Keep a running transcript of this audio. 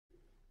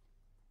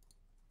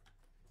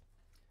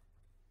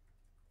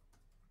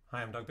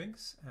Hi, I'm Doug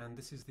Binks, and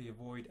this is the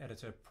Avoyd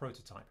Editor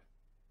Prototype.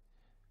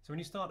 So when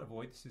you start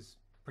Avoyd, this is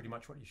pretty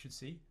much what you should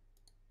see,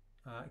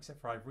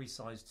 except for I've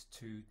resized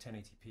to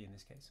 1080p in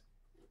this case.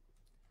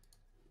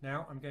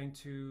 Now I'm going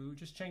to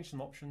just change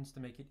some options to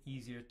make it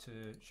easier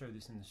to show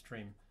this in the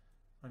stream.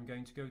 I'm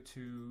going to go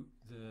to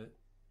the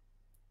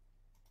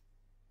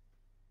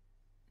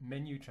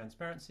menu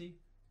transparency,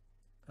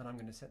 and I'm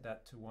going to set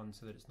that to 1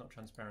 so that it's not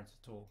transparent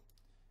at all,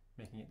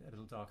 making it a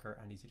little darker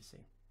and easy to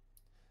see.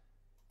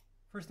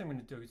 First thing I'm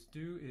going to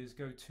do is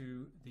go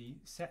to the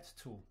set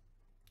tool,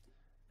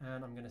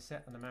 and I'm going to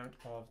set an amount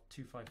of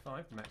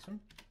 255, the maximum,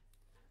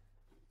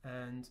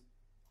 and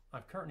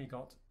I've currently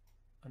got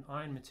an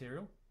iron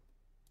material,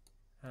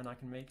 and I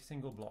can make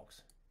single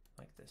blocks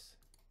like this.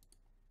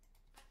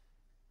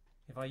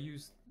 If I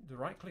use the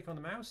right click on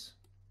the mouse,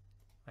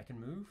 I can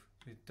move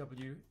with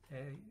W,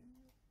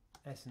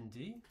 A, S and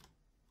D,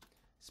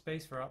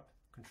 space for up,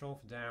 control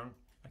for down.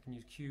 I can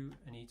use Q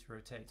and E to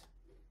rotate.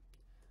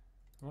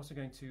 I'm also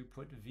going to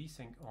put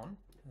VSync on,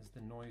 as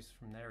the noise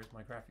from there is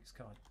my graphics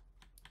card.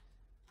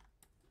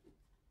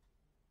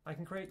 I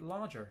can create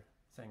larger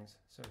things.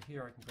 So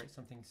here I can create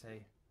something,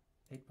 say,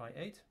 8 by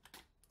 8,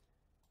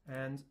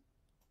 and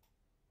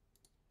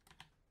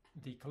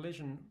the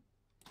collision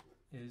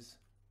is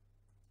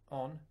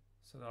on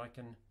so that I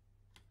can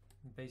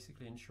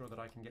basically ensure that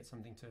I can get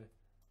something to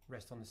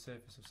rest on the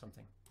surface of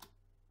something,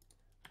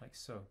 like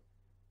so.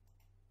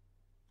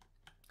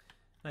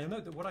 Now you'll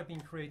note that what I've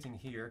been creating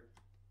here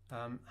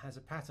has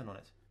a pattern on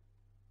it.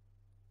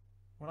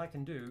 What I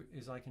can do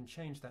is I can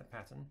change that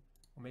pattern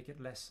or make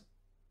it less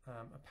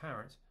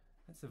apparent.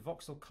 That's the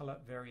voxel color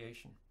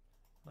variation.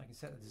 I can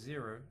set it to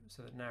 0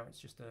 so that now it's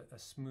just a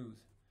smooth,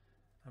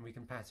 and we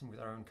can pattern with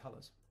our own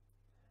colors.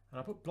 And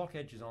I'll put block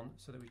edges on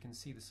so that we can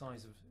see the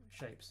size of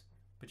shapes,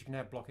 but you can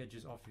have block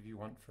edges off if you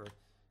want for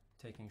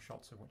taking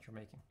shots of what you're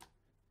making.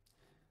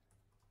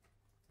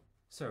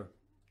 So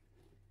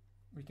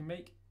we can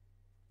make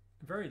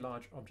very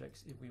large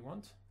objects if we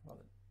want. Well,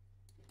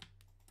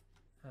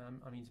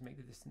 I need to make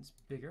the distance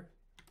bigger,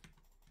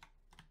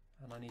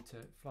 and I need to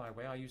fly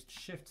away. I used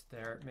Shift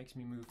there, it makes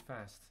me move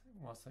fast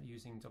whilst I'm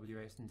using W,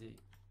 A, S and D.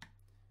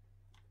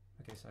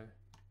 Okay, so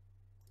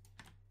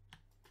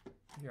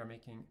here I'm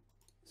making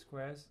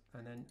squares,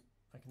 and then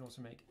I can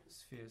also make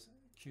spheres,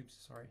 cubes,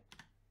 sorry.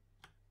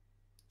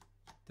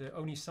 They're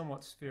only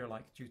somewhat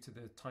sphere-like due to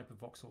the type of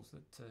voxels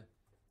that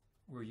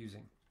we're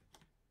using.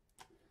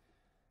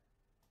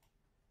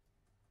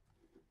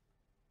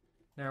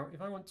 Now,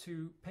 if I want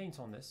to paint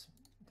on this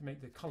to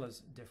make the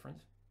colors different,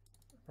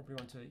 I probably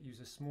want to use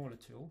a smaller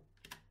tool,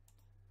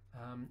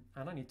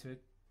 and I need to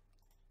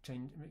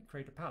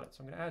create a palette.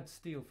 So I'm going to add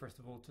steel first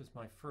of all to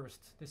my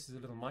first. This is a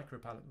little micro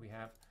palette we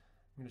have.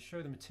 I'm going to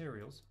show the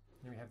materials.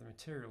 Then we have the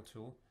material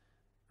tool,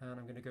 and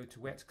I'm going to go to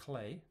wet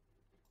clay.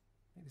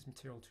 Make this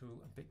material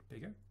tool a bit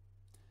bigger.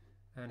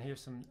 And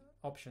here's some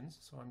options.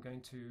 So I'm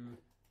going to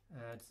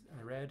add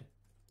a red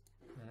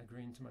and a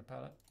green to my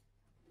palette.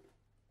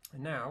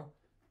 And now,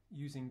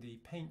 using the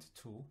paint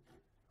tool,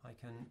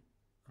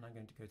 I'm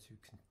going to go to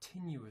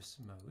continuous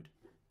mode,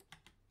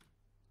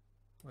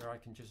 where I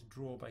can just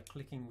draw by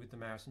clicking with the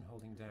mouse and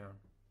holding down.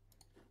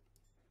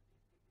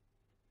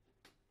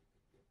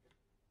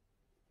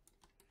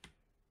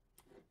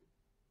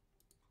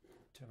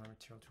 Turn my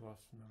material tool off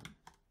for a moment.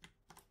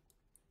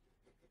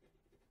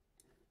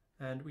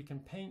 And we can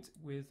paint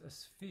with a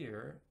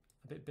sphere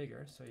a bit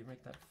bigger, so you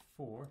make that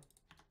 4.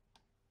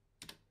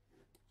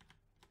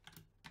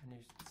 And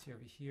you see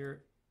over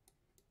here,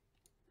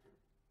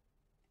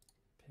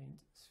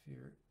 paint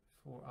sphere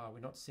 4. We're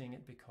not seeing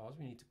it because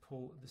we need to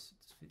pull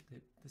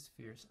the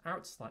spheres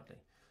out slightly.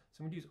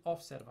 So I'm going to use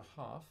offset of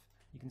 1/2.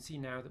 You can see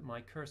now that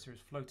my cursor is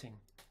floating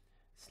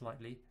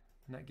slightly,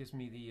 and that gives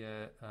me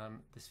the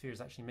sphere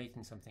is actually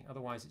making something.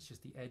 Otherwise, it's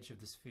just the edge of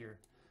the sphere.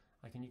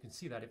 You can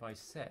see that if I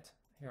set.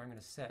 Here I'm going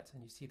to set,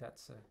 and you see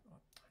that's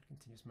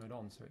continuous mode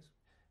on, so it's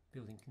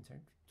building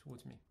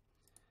towards me.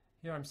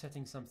 Here I'm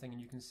setting something,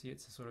 and you can see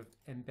it's a sort of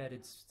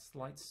embedded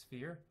slight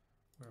sphere.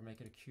 Where I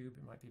make it a cube,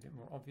 it might be a bit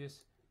more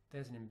obvious.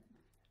 There's a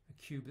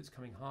cube that's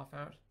coming half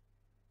out.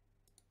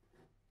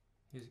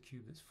 Here's a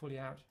cube that's fully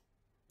out.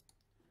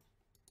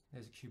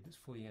 There's a cube that's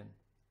fully in.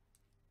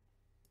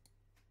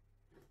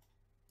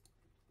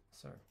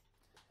 So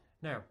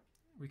now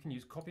we can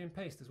use copy and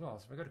paste as well.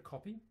 So if I go to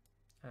copy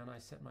and I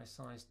set my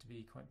size to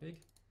be quite big,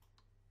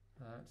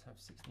 let's have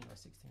 16 by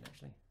 16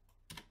 actually.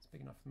 It's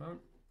big enough for the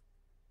moment.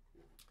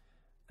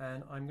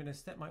 And I'm going to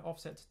set my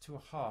offset to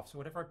 1/2. So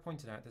whatever I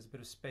pointed out, there's a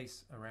bit of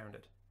space around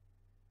it.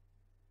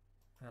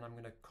 And I'm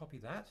going to copy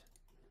that,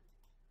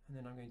 and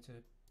then I'm going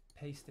to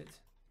paste it.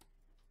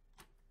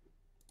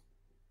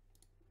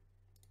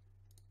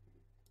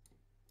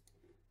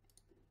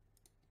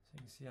 So you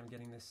can see I'm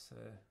getting this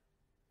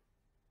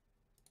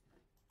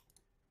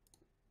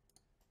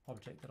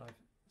object that I've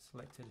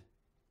selected,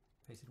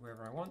 pasted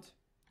wherever I want.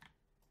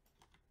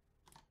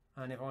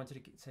 And if I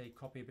wanted to say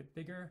copy a bit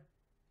bigger,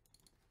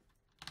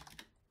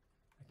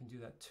 I can do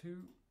that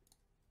too.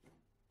 So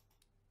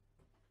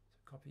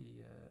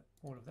copy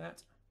all of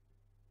that,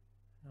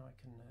 Now I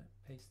can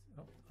paste.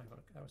 Oh,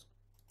 that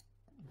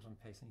was on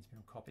paste. It needs to be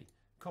on copy.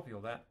 Copy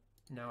all that.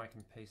 Now I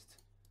can paste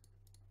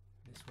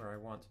this where I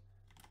want,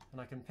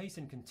 and I can paste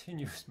in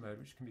continuous mode,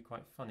 which can be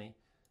quite funny,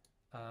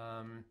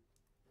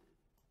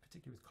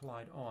 particularly with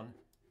collide on.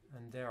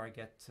 And there I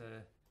get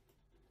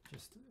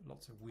just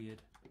lots of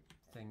weird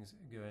things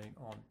going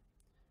on.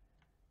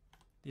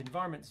 The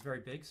environment is very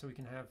big, so we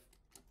can have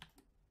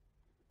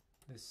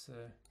this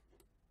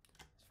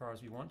as far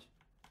as we want.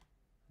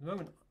 At the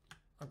moment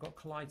I've got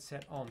collide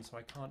set on, so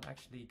I can't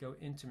actually go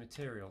into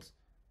materials,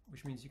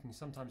 which means you can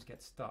sometimes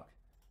get stuck.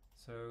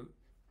 So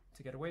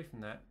to get away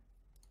from that,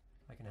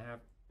 I can have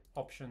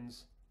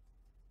options,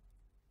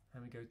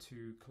 and we go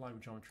to collide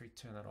with geometry,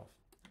 turn that off.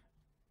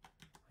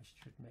 I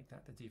should make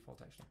that the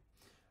default actually.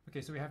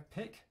 Okay, so we have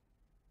pick,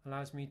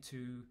 allows me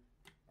to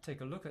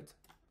take a look at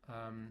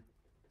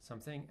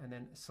something and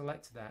then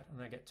select that,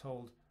 and I get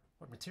told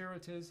what material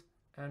it is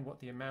and what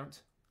the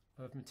amount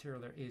of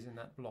material there is in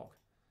that block.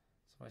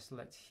 So if I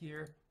select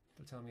here,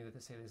 it'll tell me that,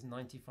 let's say, there's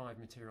 95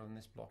 material in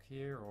this block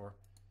here, or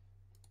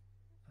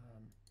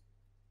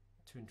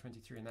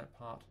 223 in that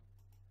part,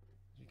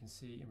 as you can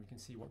see, and we can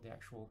see what the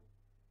actual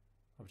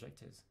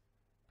object is.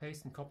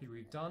 Paste and copy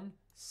we've done.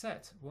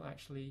 Set will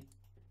actually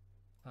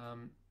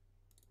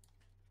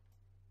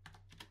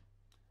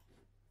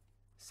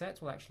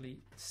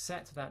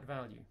set that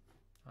value.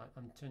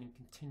 I'm turning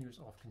continuous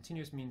off.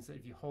 Continuous means that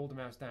if you hold the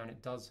mouse down,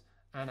 it does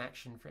an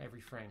action for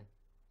every frame.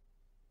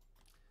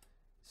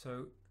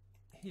 So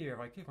here, if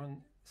I click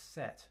on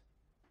set,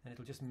 then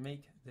it'll just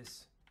make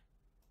this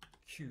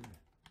cube.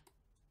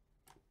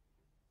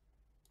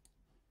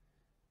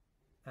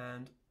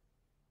 And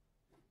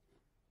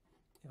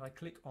if I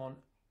click on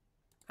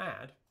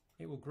add,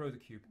 it will grow the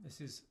cube. This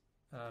is,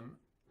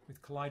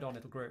 with collide on,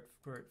 it'll grow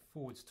it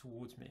forwards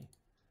towards me.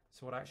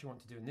 So what I actually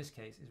want to do in this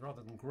case is,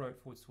 rather than grow it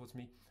forwards towards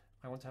me,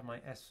 I want to have my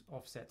S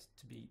offset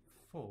to be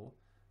full.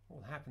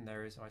 What will happen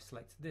there is, if I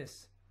select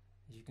this,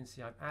 as you can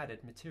see, I've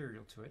added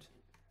material to it,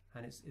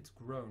 and it's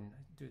grown.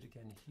 Do it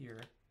again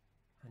here,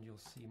 and you'll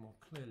see more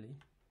clearly.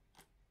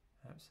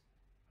 Perhaps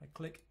if I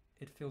click,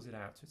 it fills it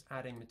out, so it's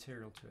adding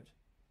material to it.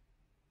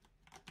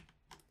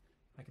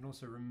 I can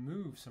also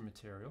remove some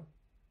material.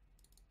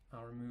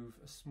 I'll remove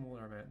a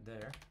smaller amount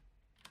there.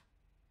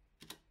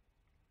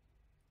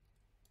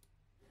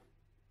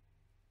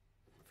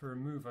 For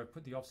remove, I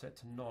put the offset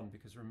to none,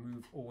 because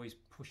remove always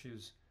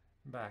pushes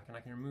back, and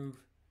I can remove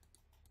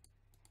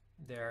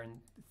there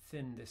and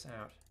thin this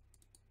out.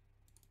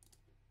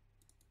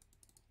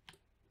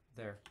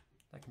 There,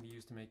 that can be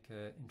used to make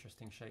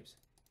interesting shapes.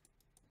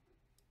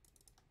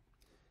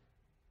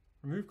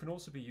 Remove can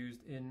also be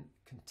used in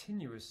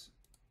continuous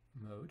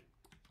mode,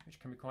 which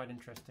can be quite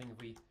interesting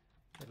if we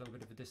get a little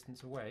bit of a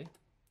distance away.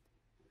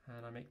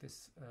 And I make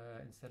this,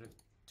 instead of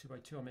 2 by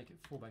 2, I'll make it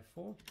 4 by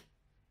 4.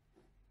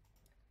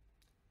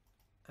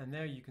 And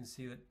there you can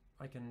see that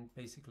I can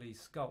basically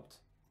sculpt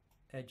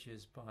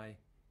edges by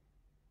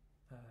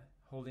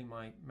holding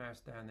my mouse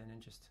down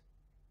and just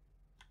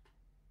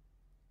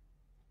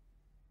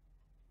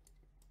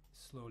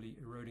slowly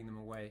eroding them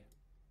away.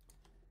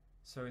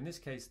 So in this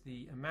case,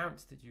 the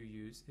amount that you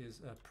use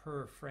is a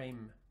per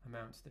frame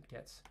amount that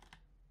gets,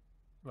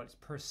 well, it's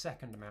per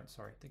second amount,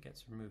 sorry, that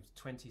gets removed.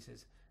 20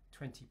 says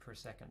 20 per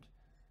second.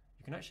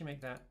 You can actually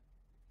make that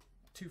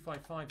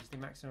 255 is the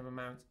maximum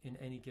amount in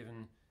any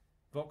given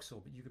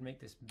voxel, but you can make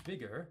this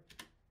bigger,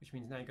 which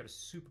means now you've got a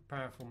super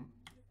powerful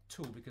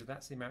tool, because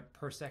that's the amount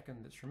per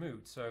second that's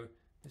removed. So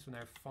this will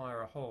now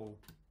fire a hole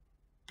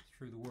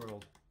through the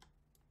world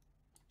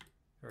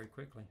very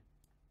quickly.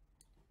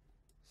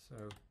 So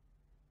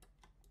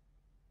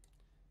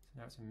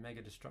now it's in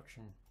mega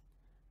destruction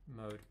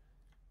mode.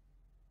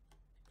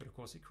 But of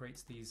course it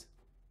creates these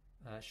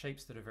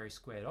shapes that are very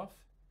squared off.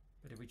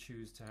 But if we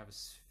choose to have a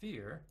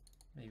sphere,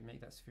 maybe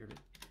make that sphere a bit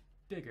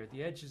bigger,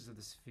 the edges of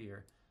the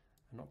sphere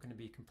are not going to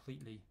be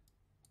completely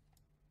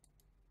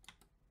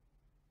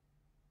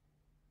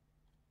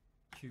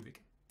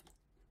cubic.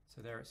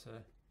 So there it's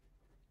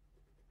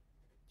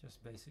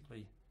just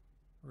basically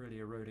really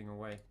eroding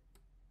away.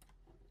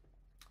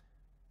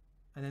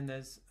 And then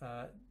there's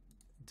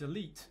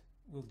delete,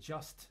 will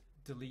just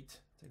delete,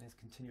 so this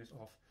continuous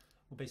off,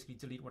 will basically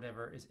delete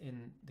whatever is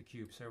in the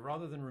cube. So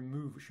rather than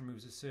remove, which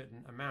removes a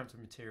certain amount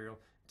of material,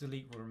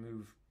 delete will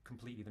remove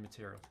completely the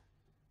material.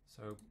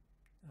 So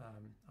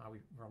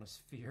we're on a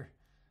sphere.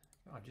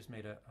 I've just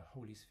made a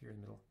holy sphere in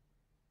the middle.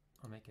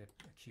 I'll make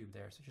a cube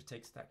there, so it just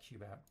takes that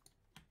cube out.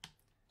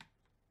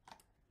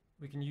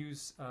 We can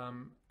use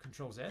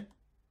Control Z,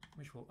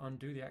 which will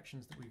undo the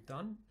actions that we've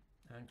done,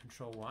 and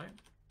Control Y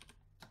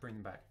to bring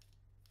them back.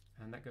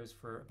 And that goes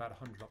for about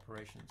 100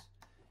 operations.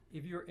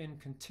 If you're in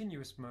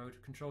continuous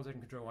mode, Control Z and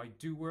Control Y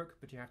do work,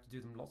 but you have to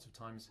do them lots of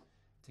times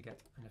to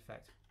get an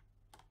effect.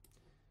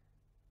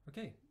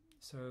 Okay,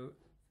 so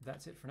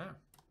that's it for now.